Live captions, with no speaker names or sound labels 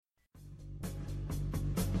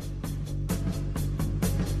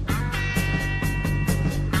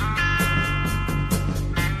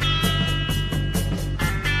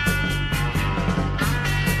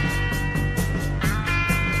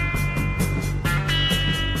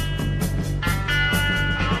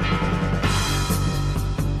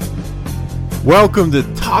Welcome to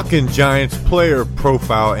Talking Giants Player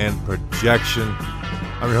Profile and Projection.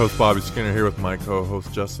 I'm your host, Bobby Skinner, here with my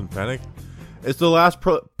co-host, Justin Pennick. It's the last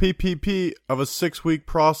PPP of a 6-week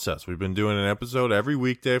process. We've been doing an episode every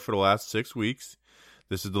weekday for the last 6 weeks.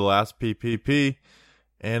 This is the last PPP,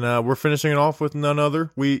 and we're finishing it off with none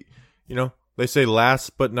other. They say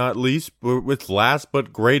last but not least, but with last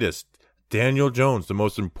but greatest, Daniel Jones, the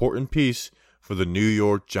most important piece for the New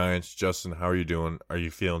York Giants. Justin, how are you doing? Are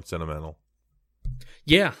you feeling sentimental?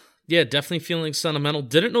 Yeah, definitely feeling sentimental.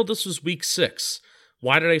 Didn't know this was week 6.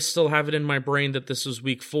 Why did I still have it in my brain that this was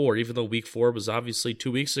week 4, even though week 4 was obviously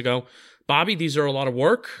 2 weeks ago? Bobby, these are a lot of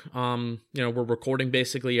work. We're recording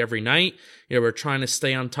basically every night. We're trying to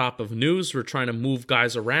stay on top of news. We're trying to move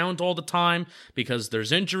guys around all the time because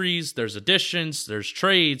there's injuries, there's additions, there's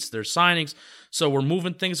trades, there's signings. So we're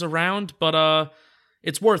moving things around, but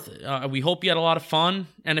it's worth it. We hope you had a lot of fun.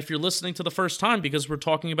 And if you're listening to the first time, because we're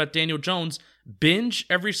talking about Daniel Jones, binge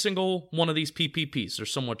every single one of these PPPs. They're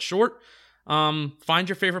somewhat short. Find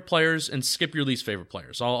your favorite players and skip your least favorite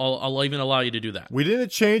players. I'll even allow you to do that. We didn't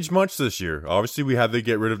change much this year. Obviously, we had to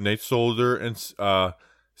get rid of Nate Solder and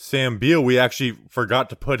Sam Beal. We actually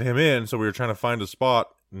forgot to put him in, so we were trying to find a spot.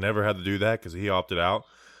 Never had to do that because he opted out.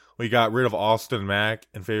 We got rid of Austin Mack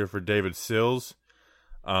in favor for David Sills.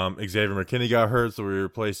 Xavier McKinney got hurt, so we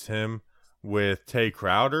replaced him with Tay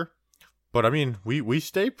Crowder. But I mean, we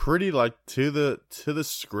stay pretty to the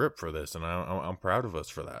script for this, and I'm proud of us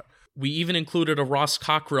for that. We even included a Ross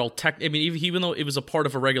Cockrell even though it was a part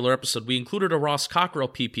of a regular episode, we included a Ross Cockrell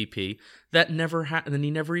PPP that never happened, and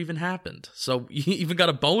he never even happened. So you even got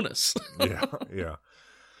a bonus. Yeah.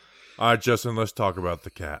 All right, Justin, let's talk about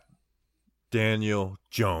the cat. Daniel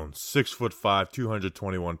Jones, 6'5",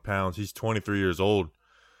 221 pounds. He's 23 years old.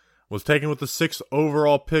 Was taken with the 6th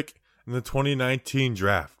overall pick in the 2019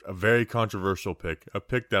 draft. A very controversial pick. A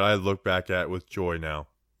pick that I look back at with joy now.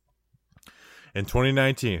 In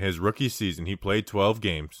 2019, his rookie season, he played 12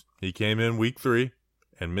 games. He came in week 3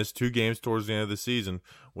 and missed 2 games towards the end of the season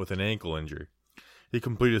with an ankle injury. He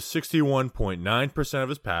completed 61.9% of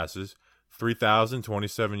his passes,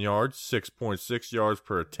 3,027 yards, 6.6 yards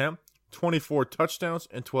per attempt, 24 touchdowns,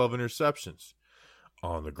 and 12 interceptions.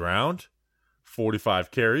 On the ground,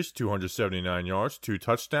 45 carries, 279 yards, 2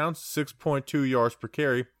 touchdowns, 6.2 yards per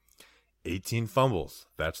carry, 18 fumbles.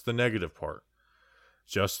 That's the negative part.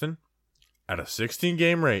 Justin, at a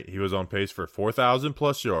 16-game rate, he was on pace for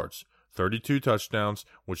 4,000-plus yards, 32 touchdowns,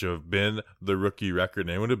 which have been the rookie record, and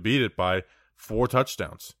they would have beat it by 4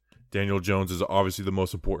 touchdowns. Daniel Jones is obviously the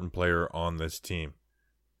most important player on this team.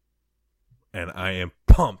 And I am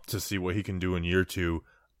pumped to see what he can do in year 2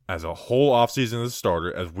 as a whole offseason as a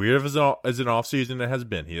starter. As weird as an offseason it has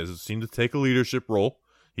been, he has seemed to take a leadership role.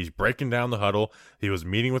 He's breaking down the huddle. He was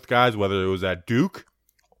meeting with guys, whether it was at Duke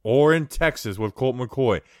or in Texas with Colt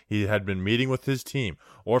McCoy. He had been meeting with his team.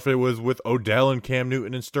 Or if it was with Odell and Cam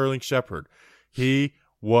Newton and Sterling Shepard. He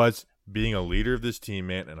was being a leader of this team,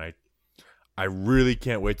 man, and I really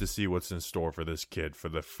can't wait to see what's in store for this kid, for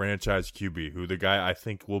the franchise QB, who the guy I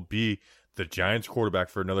think will be the Giants quarterback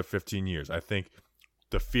for another 15 years. I think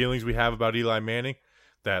the feelings we have about Eli Manning,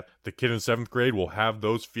 that the kid in 7th grade will have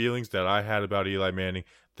those feelings that I had about Eli Manning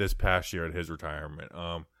this past year at his retirement.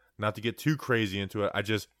 Not to get too crazy into it,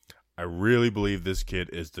 I really believe this kid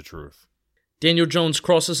is the truth. Daniel Jones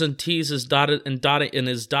crosses and T's is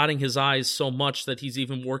dotting his I's so much that he's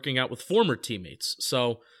even working out with former teammates.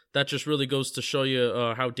 So that just really goes to show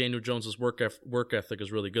you how Daniel Jones's work ethic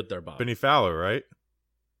is really good there, Bob. Benny Fowler, right?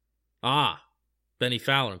 Benny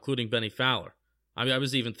Fowler, including Benny Fowler. I mean, I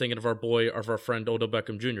was even thinking of our friend Odell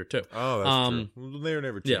Beckham Jr. too. Oh, that's true. Well, they were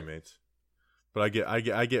never teammates. Yeah. But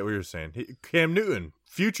I get what you're saying. Cam Newton,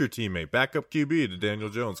 future teammate, backup QB to Daniel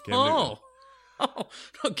Jones. Newton. Oh,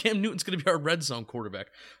 no, Cam Newton's going to be our red zone quarterback.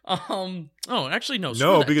 Actually, no.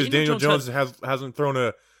 No, because Daniel Jones hasn't thrown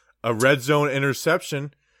a red zone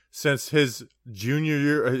interception since his junior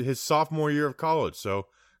year, his sophomore year of college. So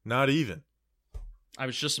not even. I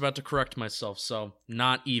was just about to correct myself, so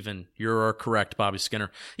not even. You're correct, Bobby Skinner.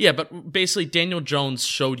 Yeah, but basically Daniel Jones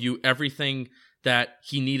showed you everything that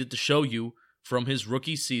he needed to show you from his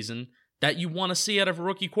rookie season that you want to see out of a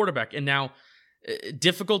rookie quarterback. And now,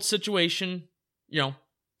 difficult situation,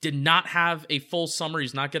 did not have a full summer.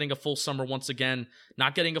 He's not getting a full summer once again,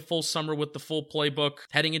 not getting a full summer with the full playbook.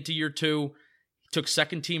 Heading into year 2, took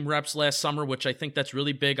second team reps last summer, which I think that's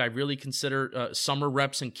really big. I really consider summer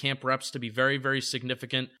reps and camp reps to be very, very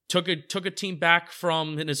significant. Took a team back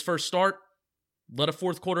from in his first start, let a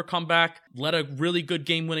fourth quarter comeback, led a really good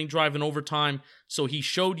game-winning drive in overtime. So he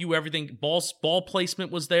showed you everything. Ball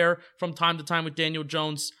placement was there from time to time with Daniel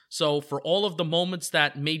Jones. So for all of the moments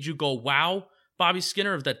that made you go, wow, Bobby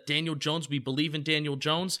Skinner, of that Daniel Jones, we believe in Daniel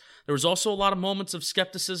Jones. There was also a lot of moments of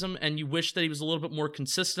skepticism, and you wish that he was a little bit more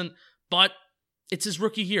consistent, but it's his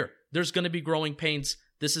rookie year. There's going to be growing pains.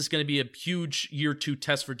 This is going to be a huge year 2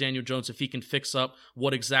 test for Daniel Jones if he can fix up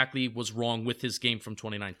what exactly was wrong with his game from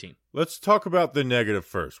 2019. Let's talk about the negative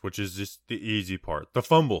first, which is just the easy part. The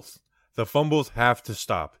fumbles. The fumbles have to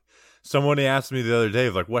stop. Somebody asked me the other day,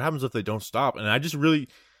 like, what happens if they don't stop? And I just really,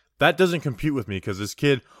 that doesn't compute with me because this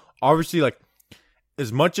kid, obviously, like,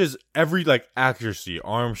 as much as every, like, accuracy,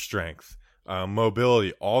 arm strength,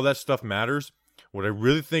 mobility, all that stuff matters, what I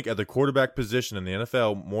really think at the quarterback position in the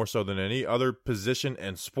NFL, more so than any other position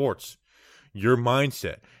in sports, your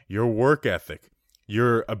mindset, your work ethic,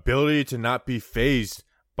 your ability to not be fazed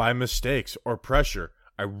by mistakes or pressure,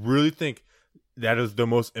 I really think that is the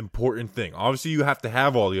most important thing. Obviously, you have to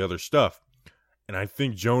have all the other stuff, and I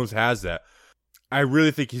think Jones has that. I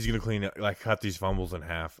really think he's going to clean it, like cut these fumbles in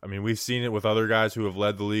half. I mean, we've seen it with other guys who have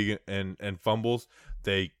led the league in fumbles.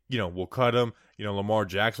 They, will cut them. Lamar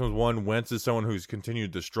Jackson was one. Wentz is someone who's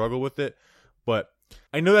continued to struggle with it. But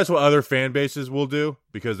I know that's what other fan bases will do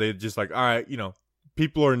because they just like, all right,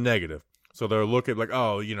 people are negative. So they'll look at like,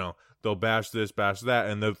 oh, they'll bash this, bash that.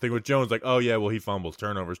 And the thing with Jones, like, oh, yeah, well, he fumbles,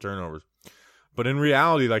 turnovers. But in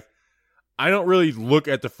reality, like, I don't really look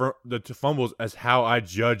at the fumbles as how I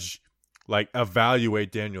judge, like,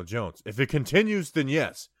 evaluate Daniel Jones. If it continues, then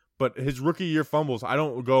yes. But his rookie year fumbles, I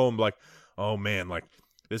don't go and like, oh, man, like,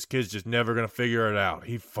 this kid's just never going to figure it out.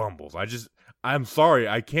 He fumbles. I'm sorry.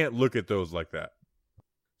 I can't look at those like that.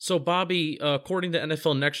 So, Bobby, according to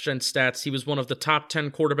NFL Next Gen stats, he was one of the top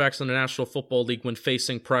 10 quarterbacks in the National Football League when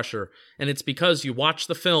facing pressure. And it's because you watch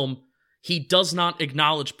the film, he does not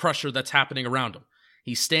acknowledge pressure that's happening around him.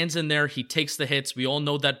 He stands in there, he takes the hits. We all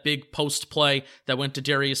know that big post play that went to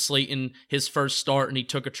Darius Slayton, his first start, and he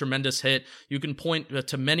took a tremendous hit. You can point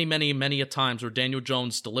to many, many, many a times where Daniel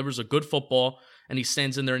Jones delivers a good football, and he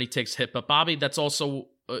stands in there and he takes a hit. But Bobby, that's also,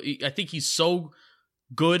 I think he's so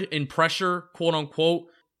good in pressure, quote unquote,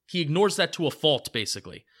 he ignores that to a fault,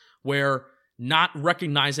 basically, where not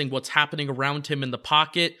recognizing what's happening around him in the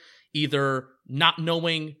pocket, either not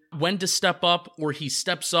knowing when to step up or he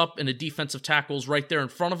steps up and a defensive tackle's right there in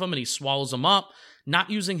front of him and he swallows him up, not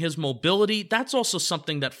using his mobility. That's also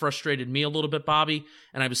something that frustrated me a little bit, Bobby,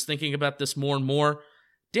 and I was thinking about this more and more.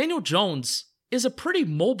 Daniel Jones is a pretty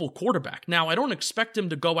mobile quarterback. Now, I don't expect him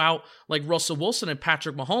to go out like Russell Wilson and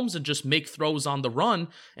Patrick Mahomes and just make throws on the run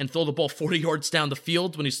and throw the ball 40 yards down the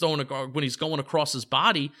field when he's going across his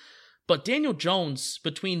body. But Daniel Jones,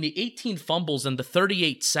 between the 18 fumbles and the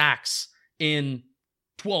 38 sacks in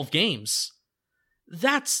 12 games,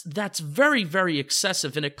 that's very, very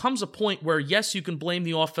excessive. And it comes a point where, yes, you can blame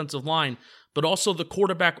the offensive line, but also the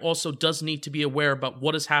quarterback also does need to be aware about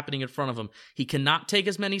what is happening in front of him. He cannot take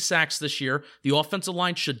as many sacks this year. The offensive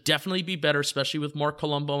line should definitely be better, especially with Mark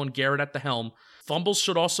Colombo and Garrett at the helm. Fumbles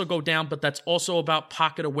should also go down, but that's also about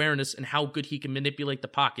pocket awareness and how good he can manipulate the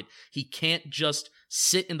pocket. He can't just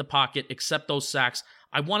sit in the pocket, accept those sacks.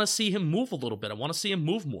 I want to see him move a little bit. I want to see him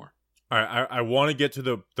move more. All right, I want to get to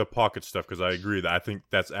the pocket stuff because I agree that I think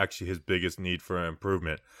that's actually his biggest need for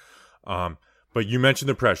improvement. But you mentioned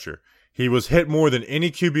the pressure. He was hit more than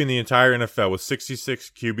any QB in the entire NFL with 66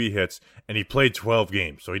 QB hits, and he played 12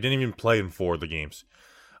 games. So he didn't even play in 4 of the games.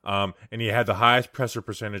 And he had the highest pressure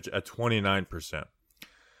percentage at 29%.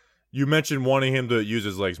 You mentioned wanting him to use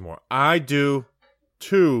his legs more. I do,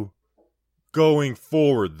 too, going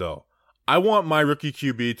forward, though. I want my rookie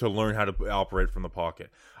QB to learn how to operate from the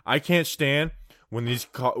pocket. I can't stand when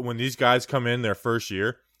these guys come in their first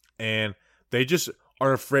year and they just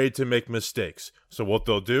are afraid to make mistakes. So what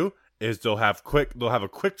they'll do is they'll have a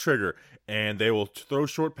quick trigger and they will throw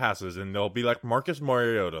short passes and they'll be like Marcus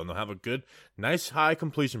Mariota and they'll have a good, nice high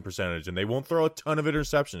completion percentage and they won't throw a ton of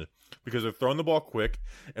interceptions because they're throwing the ball quick.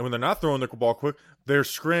 And when they're not throwing the ball quick, they're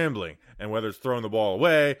scrambling. And whether it's throwing the ball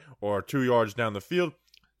away or 2 yards down the field,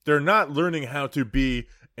 they're not learning how to be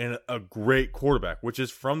a great quarterback, which is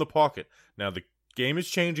from the pocket. Now, the game is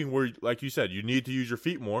changing where, like you said, you need to use your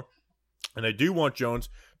feet more. And I do want Jones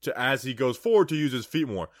to, as he goes forward, to use his feet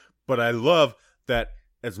more. But I love that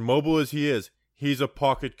as mobile as he is, he's a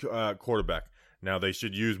pocket quarterback. Now, they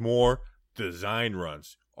should use more design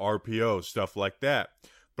runs, RPOs, stuff like that.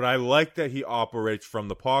 But I like that he operates from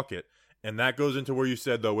the pocket. And that goes into where you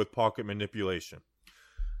said, though, with pocket manipulation.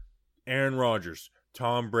 Aaron Rodgers,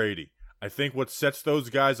 Tom Brady. I think what sets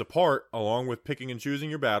those guys apart, along with picking and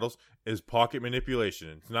choosing your battles, is pocket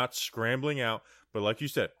manipulation. It's not scrambling out, but like you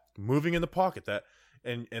said, moving in the pocket.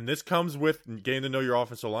 And this comes with getting to know your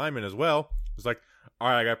offensive lineman as well. It's like, all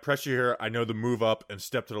right, I got pressure here. I know to move up and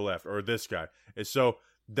step to the left, or this guy. And so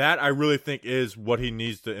That I really think is what he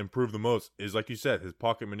needs to improve the most, is like you said, his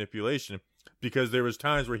pocket manipulation, because there was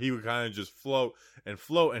times where he would kind of just float,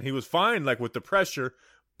 and he was fine like with the pressure,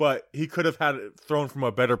 but he could have had it thrown from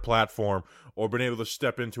a better platform or been able to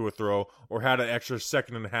step into a throw or had an extra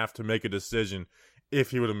second and a half to make a decision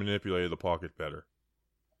if he would have manipulated the pocket better.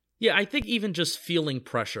 Yeah, I think even just feeling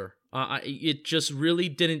pressure, it just really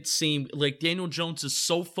didn't seem like Daniel Jones is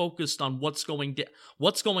so focused on what's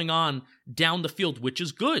going on down the field, which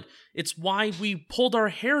is good. It's why we pulled our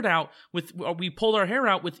hair out with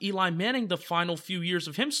Eli Manning the final few years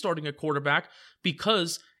of him starting a quarterback,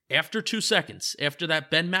 because after 2 seconds, after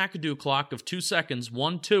that Ben McAdoo clock of 2 seconds,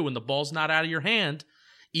 1, 2, and the ball's not out of your hand,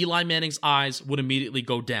 Eli Manning's eyes would immediately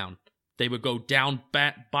go down. They would go down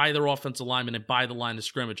by their offensive lineman and by the line of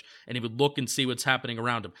scrimmage, and he would look and see what's happening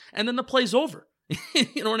around him. And then the play's over.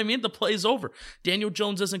 You know what I mean? The play's over. Daniel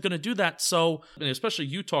Jones isn't going to do that. So, and especially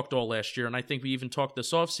you talked all last year, and I think we even talked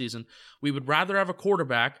this offseason, we would rather have a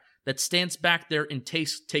quarterback that stands back there and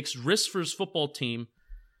takes risks for his football team,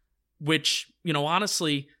 which, you know,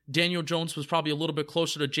 honestly, Daniel Jones was probably a little bit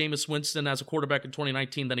closer to Jameis Winston as a quarterback in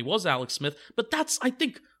 2019 than he was Alex Smith. But that's, I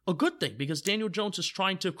think, a good thing, because Daniel Jones is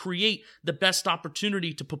trying to create the best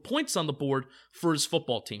opportunity to put points on the board for his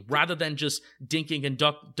football team, rather than just dinking and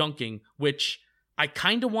dunking, which I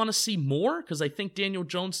kind of want to see more, because I think Daniel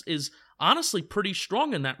Jones is honestly pretty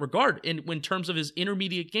strong in that regard in terms of his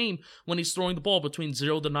intermediate game when he's throwing the ball between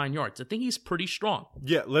 0 to 9 yards. I think he's pretty strong.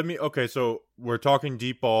 Yeah, okay, so we're talking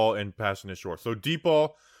deep ball and passing it short. So deep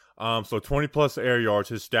ball, so 20-plus air yards,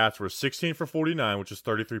 his stats were 16 for 49, which is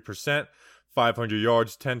 33%, 500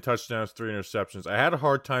 yards, 10 touchdowns, 3 interceptions. I had a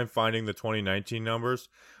hard time finding the 2019 numbers,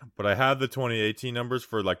 but I have the 2018 numbers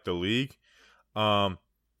for, like, the league. The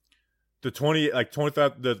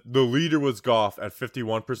leader was Goff at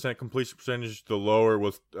 51% completion percentage. The lower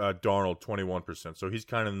was Darnold, 21%. So he's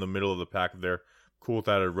kind of in the middle of the pack there. Cool with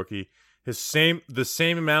that, a rookie. The same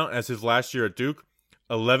amount as his last year at Duke.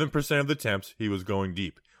 11% of the attempts he was going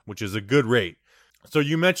deep, which is a good rate. So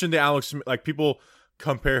you mentioned the Alex Smith, like, people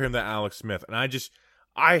compare him to Alex Smith, and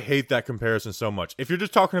I hate that comparison so much. If you're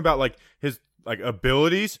just talking about like his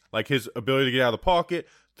abilities, like his ability to get out of the pocket,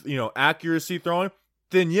 you know, accuracy throwing,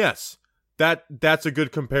 then yes, that's a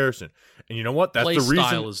good comparison. And you know what? That's the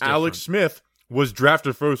reason Alex Smith was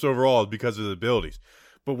drafted first overall, because of his abilities.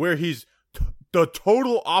 But where he's the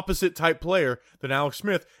total opposite type player than Alex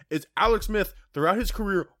Smith is Alex Smith throughout his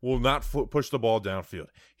career will not push the ball downfield.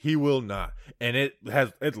 He will not. And it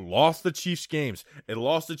lost the Chiefs games. It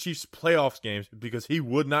lost the Chiefs playoffs games because he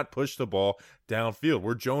would not push the ball downfield,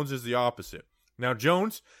 where Jones is the opposite. Now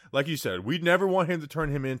Jones, like you said, we'd never want him to turn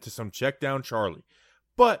him into some check down Charlie.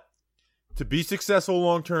 But to be successful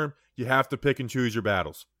long term, you have to pick and choose your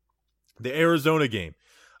battles. The Arizona game,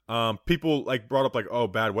 people like brought up like, oh,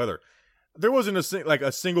 bad weather. There wasn't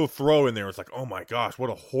a single throw in there. It's like, oh my gosh, what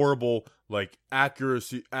a horrible like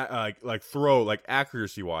accuracy, like throw, like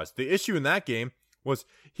accuracy wise. The issue in that game was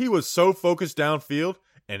he was so focused downfield,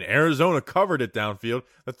 and Arizona covered it downfield,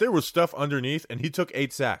 that there was stuff underneath, and he took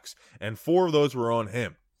 8 sacks, and 4 of those were on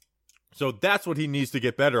him. So that's what he needs to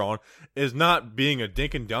get better on, is not being a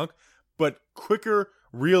dink and dunk, but quicker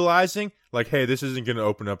realizing like, hey, this isn't going to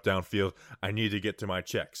open up downfield. I need to get to my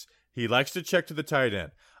checks. He likes to check to the tight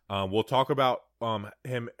end. We'll talk about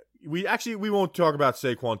him. We won't talk about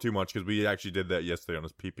Saquon too much, because we actually did that yesterday on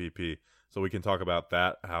his PPP. So we can talk about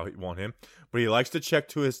that, how he want him. But he likes to check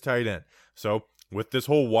to his tight end. So with this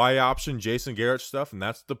whole Y option, Jason Garrett stuff, and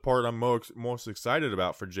that's the part I'm most excited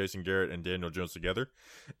about for Jason Garrett and Daniel Jones together,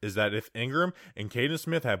 is that if Ingram and Caden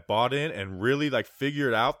Smith have bought in and really like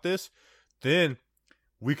figured out this, then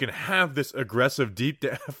we can have this aggressive deep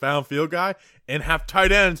downfield guy and have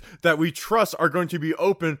tight ends that we trust are going to be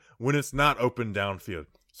open when it's not open downfield.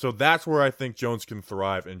 So that's where I think Jones can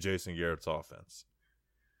thrive in Jason Garrett's offense.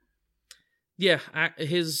 Yeah,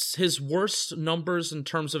 his worst numbers in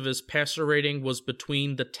terms of his passer rating was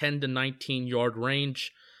between the 10 to 19 yard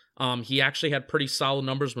range. He actually had pretty solid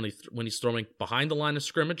numbers when he's throwing behind the line of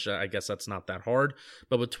scrimmage. I guess that's not that hard.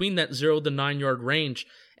 But between that 0 to 9 yard range,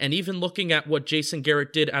 and even looking at what Jason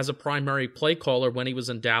Garrett did as a primary play caller when he was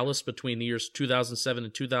in Dallas between the years 2007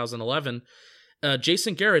 and 2011,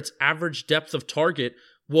 Jason Garrett's average depth of target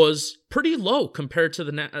was pretty low compared to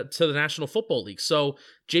the National Football League. So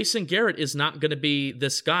Jason Garrett is not going to be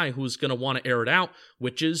this guy who's going to want to air it out,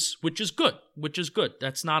 which is good.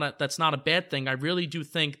 That's not a bad thing. I really do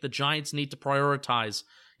think the Giants need to prioritize,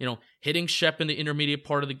 hitting Shep in the intermediate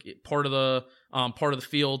part of part of the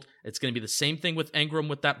field. It's going to be the same thing with Engram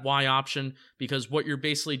with that Y option, because what you're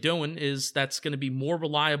basically doing is that's going to be more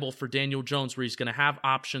reliable for Daniel Jones, where he's going to have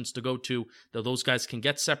options to go to, that those guys can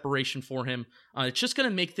get separation for him. It's just going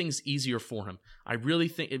to make things easier for him. I really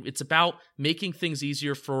think it's about making things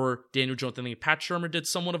easier for Daniel Jones. I think Pat Shurmur did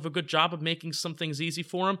somewhat of a good job of making some things easy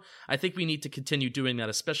for him. I think we need to continue doing that,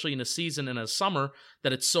 especially in a season and a summer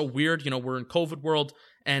that it's so weird. We're in COVID world,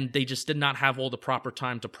 and they just did not have all the proper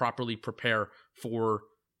time to properly prepare for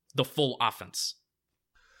the full offense.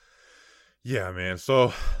 Yeah, man.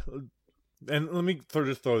 So, and let me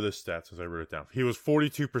just throw this stat since I wrote it down. He was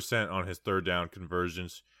 42% on his third down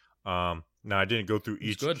conversions. Now, I didn't go through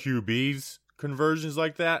each QB's conversions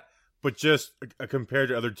like that, but just compared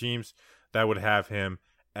to other teams, that would have him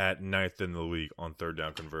at 9th in the league on third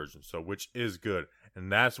down conversions. So, which is good.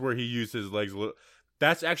 And that's where he used his legs a little.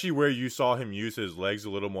 That's actually where you saw him use his legs a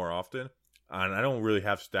little more often. And I don't really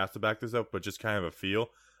have stats to back this up, but just kind of a feel.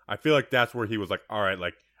 I feel like that's where he was like, all right,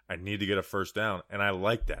 like, I need to get a first down. And I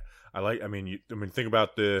like that. I mean, think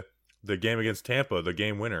about the game against Tampa, the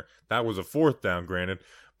game winner. That was a fourth down, granted.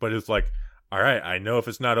 But it's like, all right, I know if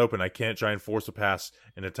it's not open, I can't try and force a pass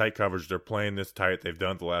in a tight coverage. They're playing this tight. They've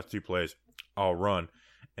done it the last 2 plays. I'll run.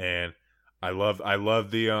 And I love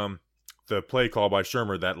the play call by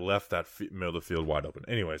Shurmur that left that middle of the field wide open.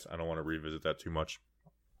 Anyways, I don't want to revisit that too much.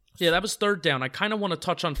 Yeah, that was third down. I kind of want to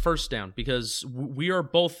touch on first down because we are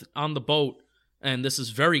both on the boat, and this is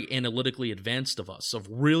very analytically advanced of us, of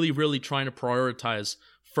really, really trying to prioritize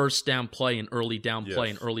first down play and early down play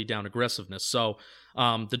and early down aggressiveness. So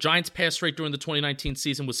the Giants' pass rate during the 2019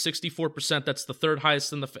 season was 64%. That's the third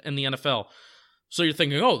highest in the NFL. So you're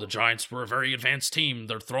thinking, oh, the Giants were a very advanced team.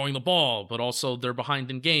 They're throwing the ball, but also they're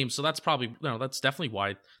behind in games. So that's probably, that's definitely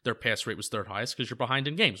why their pass rate was third highest, because you're behind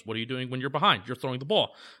in games. What are you doing when you're behind? You're throwing the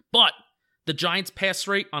ball. But the Giants' pass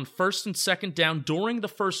rate on first and second down during the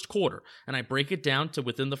first quarter, and I break it down to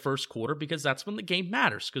within the first quarter because that's when the game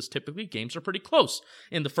matters, because typically games are pretty close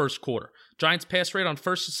in the first quarter. Giants' pass rate on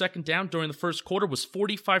first and second down during the first quarter was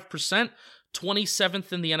 45%,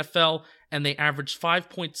 27th in the NFL, and they averaged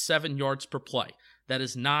 5.7 yards per play. That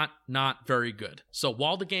is not very good. So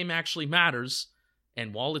while the game actually matters,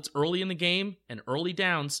 and while it's early in the game and early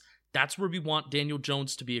downs, that's where we want Daniel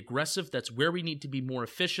Jones to be aggressive. That's where we need to be more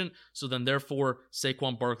efficient. So then, therefore,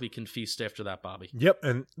 Saquon Barkley can feast after that, Bobby. Yep,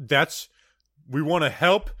 and we want to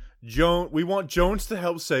help Jones. We want Jones to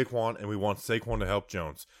help Saquon, and we want Saquon to help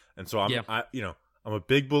Jones. And so I'm a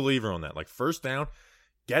big believer on that. Like, first down,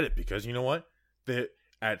 get it, because you know what?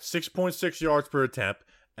 At 6.6 yards per attempt,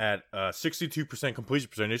 at 62% completion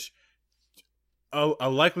percentage, a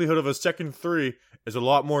likelihood of a second 3 is a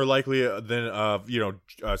lot more likely than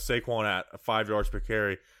Saquon at 5 yards per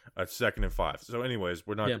carry at 2nd and 5. So, anyways,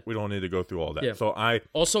 we don't need to go through all that. Yeah. So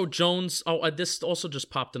also Jones. This also just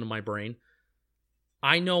popped into my brain.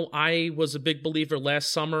 I know I was a big believer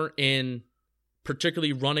last summer in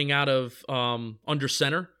particularly running out of under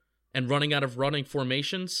center and running out of running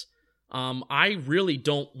formations. I really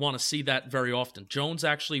don't want to see that very often. Jones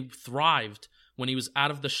actually thrived when he was out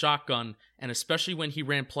of the shotgun, and especially when he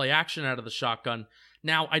ran play action out of the shotgun.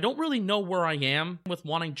 Now, I don't really know where I am with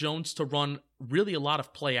wanting Jones to run really a lot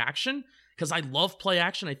of play action, because I love play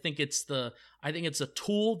action. I think it's a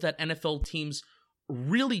tool that NFL teams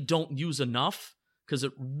really don't use enough, because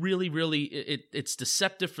it really, it's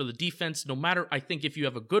deceptive for the defense. No matter, I think if you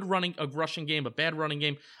have a rushing game, a bad running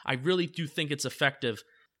game, I really do think it's effective.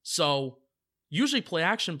 So usually play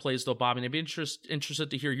action plays, though, Bobby, and I'd be interested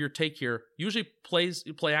to hear your take here. Usually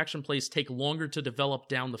play action plays take longer to develop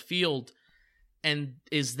down the field. And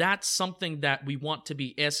is that something that we want to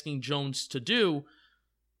be asking Jones to do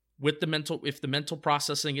with if the mental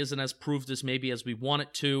processing isn't as proved as maybe as we want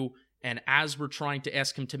it to, and as we're trying to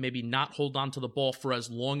ask him to maybe not hold on to the ball for as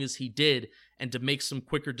long as he did and to make some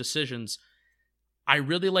quicker decisions? I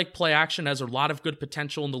really like play action. Has a lot of good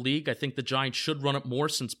potential in the league. I think the Giants should run it more,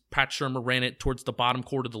 since Pat Shurmur ran it towards the bottom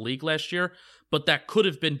quarter of the league last year. But that could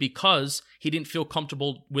have been because he didn't feel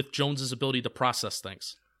comfortable with Jones's ability to process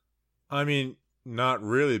things. I mean, not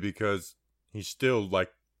really, because he still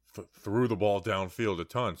threw the ball downfield a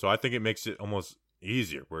ton. So I think it makes it almost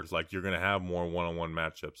easier, where it's like you're going to have more one-on-one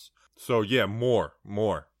matchups. So yeah, more,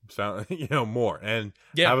 more, and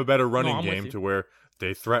have a better running game to where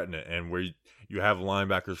they threaten it, and where you have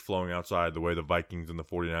linebackers flowing outside the way the Vikings and the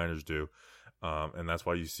 49ers do. And that's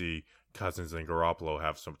why you see Cousins and Garoppolo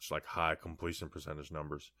have such high completion percentage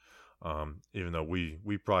numbers. Even though we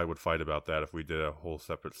probably would fight about that if we did a whole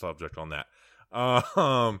separate subject on that.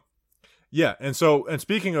 Yeah. And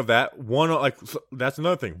speaking of that, that's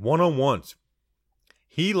another thing. One-on-ones.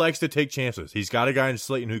 He likes to take chances. He's got a guy in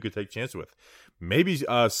Slayton who could take chances with. maybe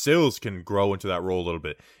Sills can grow into that role a little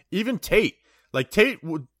bit. Even Tate. Like, Tate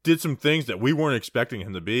did some things that we weren't expecting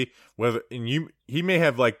him to be. He may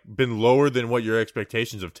have, like, been lower than what your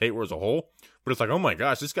expectations of Tate were as a whole. But it's like, oh my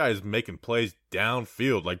gosh, this guy is making plays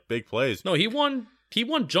downfield, like big plays. No, he won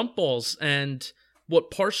jump balls, and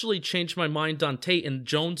what partially changed my mind on Tate and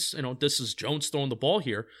Jones, this is Jones throwing the ball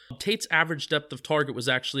here. Tate's average depth of target was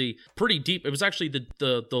actually pretty deep. It was actually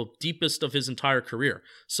the deepest of his entire career.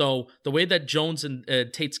 So the way that Jones and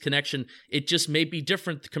Tate's connection, it just may be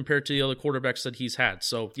different compared to the other quarterbacks that he's had.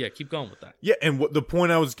 So yeah, keep going with that. Yeah, and what the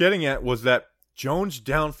point I was getting at was that Jones'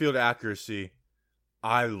 downfield accuracy,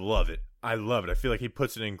 I love it. I feel like he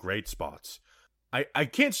puts it in great spots. I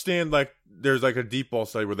can't stand, like, there's like a deep ball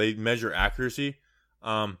study where they measure accuracy.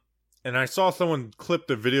 And I saw someone clip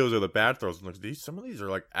the videos of the bad throws and like, some of these are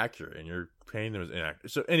like accurate and you're painting them as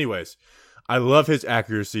inaccurate. So anyways, I love his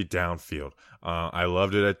accuracy downfield. I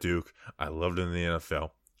loved it at Duke. I loved it in the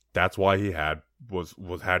NFL. That's why he had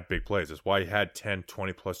big plays. That's why he had 10,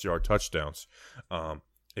 20 plus yard touchdowns.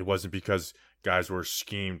 It wasn't because guys were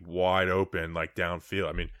schemed wide open, like downfield.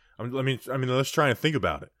 I mean, let's try and think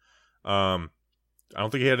about it. I don't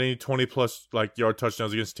think he had any 20 plus like yard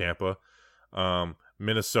touchdowns against Tampa.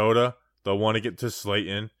 Minnesota, they'll want to get to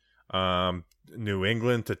Slayton. New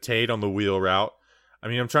England to Tate on the wheel route. I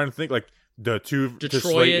mean, I'm trying to think, like, the two to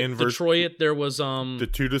Slayton versus Detroit. There was the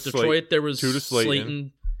two to Detroit. There was two to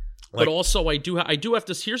Slayton. But also, I do have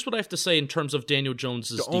to. Here's what I have to say in terms of Daniel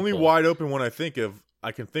Jones's. The only wide open one I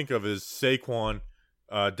can think of is Saquon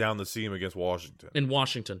down the seam against Washington. In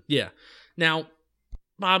Washington, yeah. Now,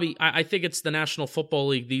 Bobby, I think it's the National Football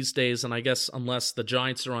League these days, and I guess unless the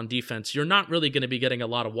Giants are on defense, you're not really going to be getting a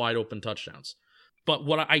lot of wide open touchdowns. But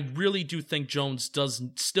what I really do think Jones does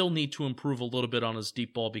still need to improve a little bit on his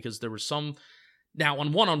deep ball, because there were some, now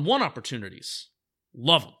on one-on-one opportunities,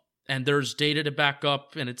 love them. And there's data to back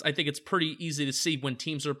up, and I think it's pretty easy to see when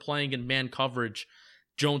teams are playing in man coverage,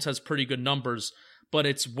 Jones has pretty good numbers. But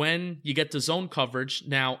it's when you get to zone coverage.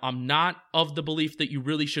 Now, I'm not of the belief that you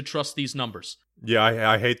really should trust these numbers. Yeah,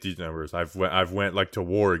 I hate these numbers. I've went like to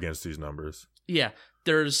war against these numbers. Yeah,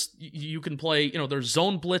 you can play, there's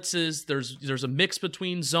zone blitzes, there's a mix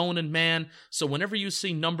between zone and man. So whenever you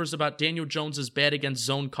see numbers about Daniel Jones is bad against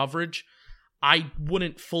zone coverage, I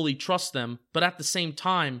wouldn't fully trust them. But at the same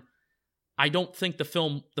time, I don't think the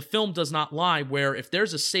film does not lie, where if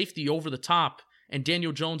there's a safety over the top and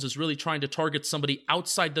Daniel Jones is really trying to target somebody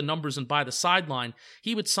outside the numbers and by the sideline,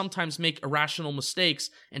 he would sometimes make irrational mistakes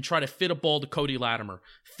and try to fit a ball to Cody Latimer,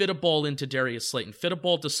 fit a ball into Darius Slayton, fit a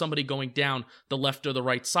ball to somebody going down the left or the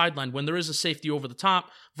right sideline when there is a safety over the top,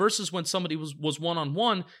 versus when somebody was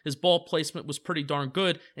one-on-one, his ball placement was pretty darn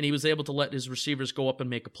good, and he was able to let his receivers go up and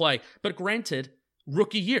make a play. But granted,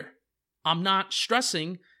 rookie year. I'm not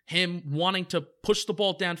stressing him wanting to push the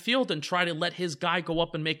ball downfield and try to let his guy go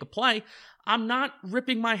up and make a play. I'm not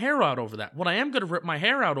ripping my hair out over that. What I am going to rip my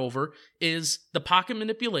hair out over is the pocket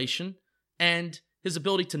manipulation and his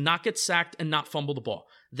ability to not get sacked and not fumble the ball.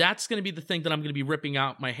 That's going to be the thing that I'm going to be ripping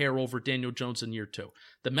out my hair over Daniel Jones in year 2.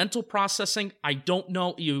 The mental processing, I don't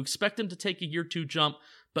know. You expect him to take a year 2 jump,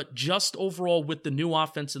 but just overall with the new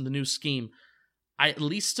offense and the new scheme, at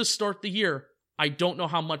least to start the year, I don't know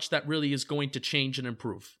how much that really is going to change and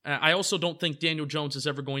improve. I also don't think Daniel Jones is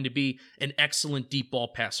ever going to be an excellent deep ball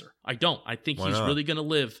passer. I don't. I think he's really going to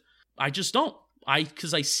live. I just don't.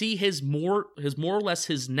 Because I see his more or less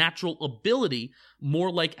his natural ability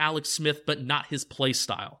more like Alex Smith, but not his play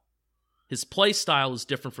style. His play style is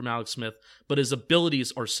different from Alex Smith, but his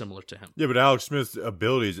abilities are similar to him. Yeah, but Alex Smith's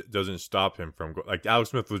abilities doesn't stop him from like Alex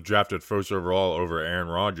Smith was drafted first overall over Aaron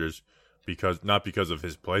Rodgers. Not because of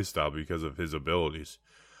his play style, but because of his abilities.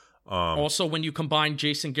 Also, when you combine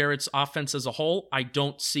Jason Garrett's offense as a whole, I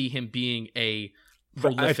don't see him being a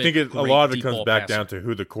prolific, I think a lot of it comes back down to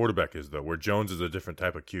who the quarterback is, though, where Jones is a different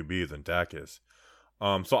type of QB than Dak is.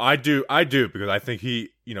 So I do, because I think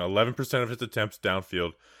he, 11% of his attempts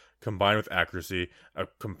downfield, combined with accuracy,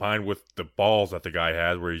 combined with the balls that the guy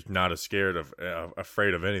has, where he's not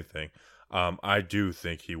afraid of anything. I do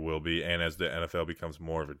think he will be, and as the NFL becomes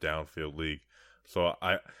more of a downfield league, so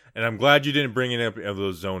I'm glad you didn't bring in any of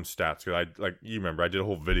those zone stats, because you remember I did a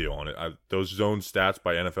whole video on it. Those zone stats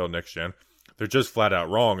by NFL Next Gen, they're just flat out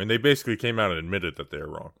wrong, and they basically came out and admitted that they're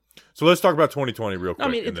wrong. So let's talk about 2020 real quick.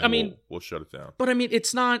 We'll shut it down. But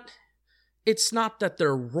it's not that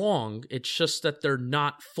they're wrong. It's just that they're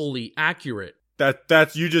not fully accurate.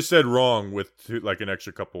 That's you just said wrong with like an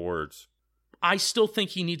extra couple words. I still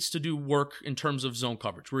think he needs to do work in terms of zone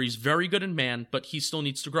coverage, where he's very good in man, but he still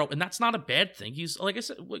needs to grow. And that's not a bad thing. He's, like I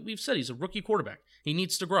said, we've said, he's a rookie quarterback. He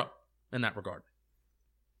needs to grow in that regard.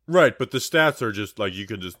 Right, but the stats are just like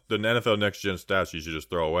the NFL Next Gen stats you should just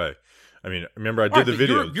throw away. I mean, remember I did the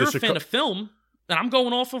video. You're a fan of film, and I'm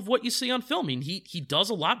going off of what you see on film. I mean, he does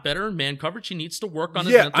a lot better in man coverage. He needs to work on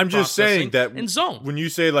his mental I'm just saying that in zone. When you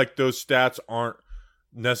say like those stats aren't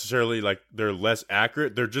necessarily like they're less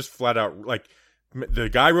accurate, they're just flat out like the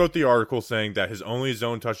guy wrote the article saying that his only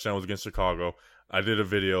zone touchdown was against Chicago. I did a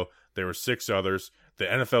video. There were 6 others. The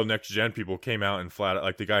NFL Next Gen people came out and flat out,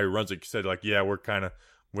 like the guy who runs it said like, yeah, we're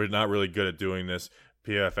not really good at doing this.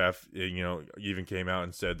 PFF, even came out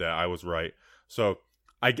and said that I was right. So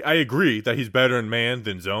I agree that he's better in man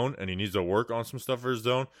than zone, and he needs to work on some stuff for his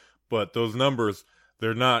zone. But those numbers,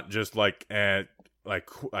 they're not just like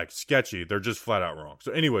sketchy. They're just flat out wrong.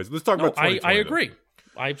 So, anyways, let's talk about 2020. I agree. Though.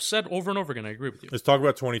 I've said over and over again, I agree with you. Let's talk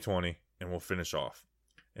about 2020, and we'll finish off.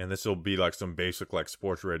 And this will be like some basic like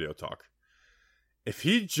sports radio talk. If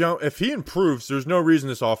he improves, there's no reason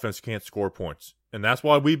this offense can't score points. And that's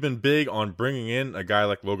why we've been big on bringing in a guy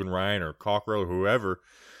like Logan Ryan or Cockrell or whoever,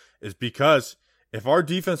 is because if our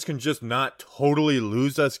defense can just not totally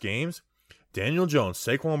lose us games, Daniel Jones,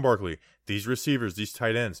 Saquon Barkley, these receivers, these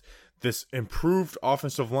tight ends, this improved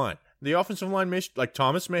offensive line. The offensive line like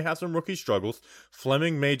Thomas may have some rookie struggles.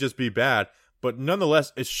 Fleming may just be bad, but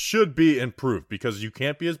nonetheless, it should be improved because you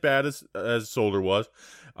can't be as bad as Solder was.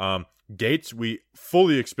 Gates, we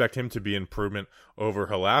fully expect him to be improvement over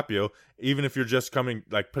Halapio, even if you're just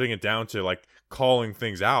putting it down to like calling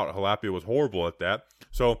things out. Halapio was horrible at that.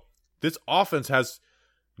 So this offense has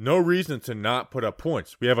no reason to not put up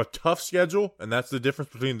points. We have a tough schedule, and that's the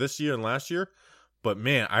difference between this year and last year. But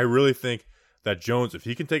man, I really think that Jones, if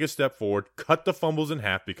he can take a step forward, cut the fumbles in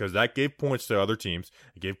half, because that gave points to other teams.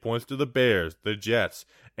 It gave points to the Bears, the Jets,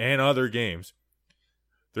 and other games.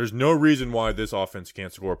 There's no reason why this offense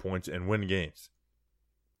can't score points and win games.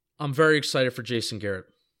 I'm very excited for Jason Garrett.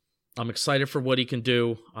 I'm excited for what he can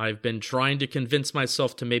do. I've been trying to convince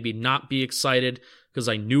myself to maybe not be excited because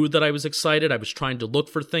I knew that I was excited. I was trying to look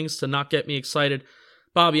for things to not get me excited.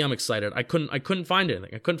 Bobby, I'm excited. I couldn't find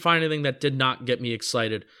anything. I couldn't find anything that did not get me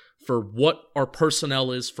excited for what our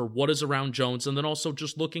personnel is, for what is around Jones, and then also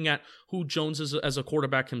just looking at who Jones is as a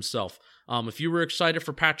quarterback himself. If you were excited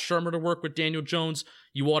for Pat Shurmur to work with Daniel Jones,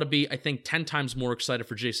 you ought to be, I think, 10 times more excited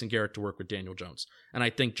for Jason Garrett to work with Daniel Jones. And I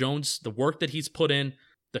think Jones, the work that he's put in,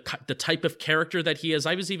 the type of character that he is,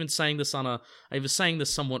 I was saying this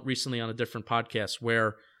somewhat recently on a different podcast,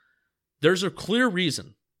 where there's a clear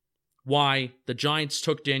reason why the Giants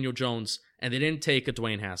took Daniel Jones and they didn't take a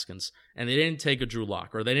Dwayne Haskins, and they didn't take a Drew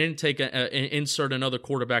Lock, or they didn't take insert another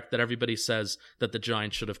quarterback that everybody says that the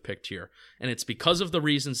Giants should have picked here. And it's because of the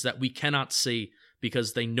reasons that we cannot see,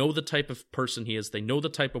 because they know the type of person he is, they know the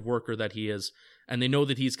type of worker that he is, and they know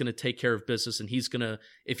that he's going to take care of business, and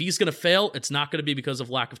if he's going to fail, it's not going to be because of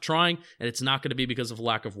lack of trying, and it's not going to be because of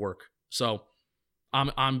lack of work. So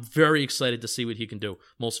I'm very excited to see what he can do.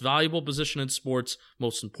 Most valuable position in sports,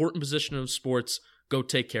 most important position in sports, go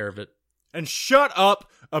take care of it. And shut up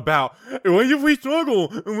about, what if we struggle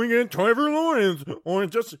and we get Trevor Lawrence? Or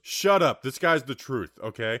just shut up. This guy's the truth,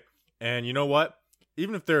 okay? And you know what?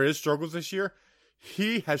 Even if there is struggles this year,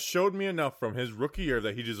 he has showed me enough from his rookie year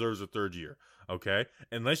that he deserves a third year, okay?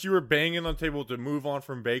 Unless you were banging on the table to move on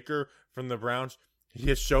from Baker, from the Browns, he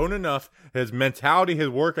has shown enough. His mentality, his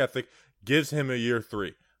work ethic gives him a year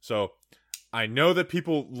 3. So I know that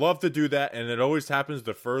people love to do that, and it always happens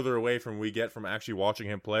the further away from we get from actually watching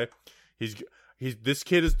him play. This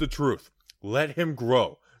kid is the truth. Let him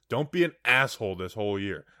grow. Don't be an asshole this whole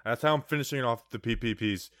year. That's how I'm finishing off the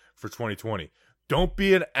PPPs for 2020. Don't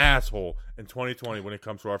be an asshole in 2020 when it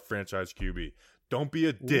comes to our franchise QB. Don't be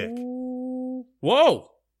a dick.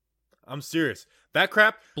 Whoa. I'm serious. That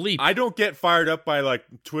crap, Bleep. I don't get fired up by like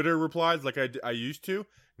Twitter replies like I used to.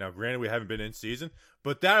 Now, granted, we haven't been in season,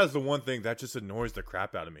 but that is the one thing that just annoys the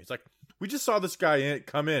crap out of me. It's like, we just saw this guy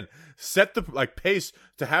come in, set the pace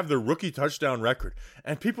to have the rookie touchdown record,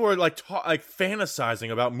 and people are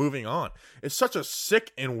fantasizing about moving on. It's such a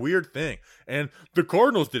sick and weird thing. And the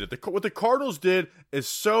Cardinals did it. What the Cardinals did is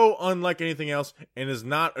so unlike anything else, and is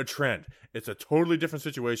not a trend. It's a totally different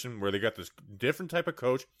situation where they got this different type of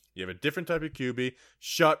coach. You have a different type of QB.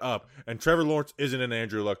 Shut up. And Trevor Lawrence isn't an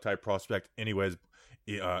Andrew Luck type prospect, anyways.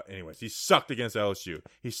 He sucked against LSU.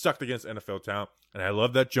 He sucked against NFL talent. And I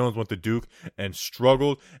love that Jones went to Duke and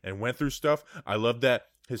struggled and went through stuff. I love that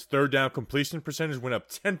his third down completion percentage went up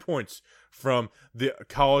 10 points from the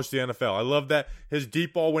college to the NFL. I love that his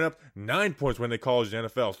deep ball went up 9 points when they college to the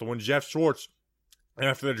NFL. So when Jeff Schwartz,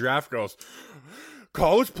 after the draft, goes,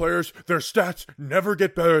 college players, their stats never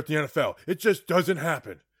get better at the NFL. It just doesn't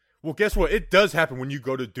happen. Well, guess what? It does happen when you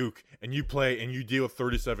go to Duke and you play and you deal with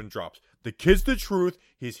 37 drops. The kid's the truth.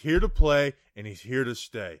 He's here to play and he's here to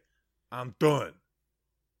stay. I'm done.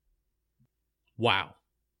 Wow.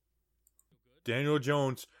 Daniel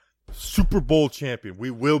Jones, Super Bowl champion.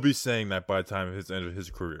 We will be saying that by the time of his end of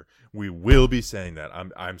his career. We will be saying that.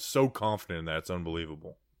 I'm so confident in that. It's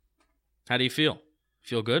unbelievable. How do you feel?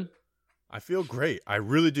 Feel good? I feel great. I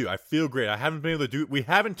really do. I feel great. I haven't been able to do it. We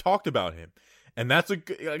haven't talked about him. And I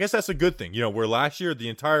guess that's a good thing. You know, where last year the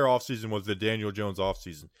entire offseason was the Daniel Jones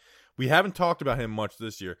offseason. We haven't talked about him much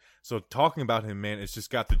this year. So talking about him, man, it's just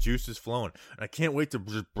got the juices flowing. And I can't wait to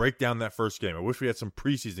just break down that first game. I wish we had some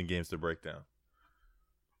preseason games to break down.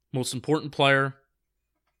 Most important player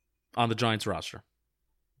on the Giants roster.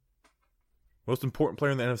 Most important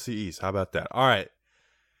player in the NFC East. How about that? All right.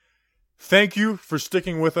 Thank you for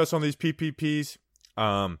sticking with us on these PPPs.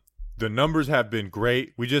 The numbers have been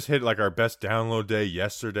great. We just hit like our best download day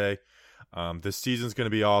yesterday. This season's going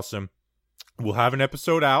to be awesome. We'll have an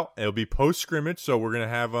episode out. It'll be post-scrimmage, so we're going to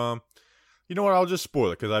have, you know what, I'll just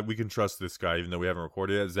spoil it because we can trust this guy even though we haven't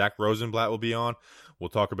recorded it. Zach Rosenblatt will be on. We'll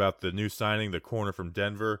talk about the new signing, the corner from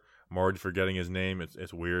Denver. I'm already forgetting his name.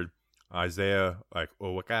 It's weird. Isaiah,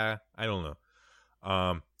 Owaka, I don't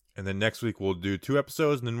know. And then next week we'll do 2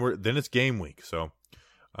 episodes, and then it's game week. So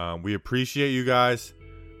we appreciate you guys.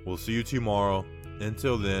 We'll see you tomorrow.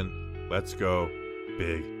 Until then, let's go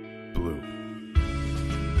Big Blue.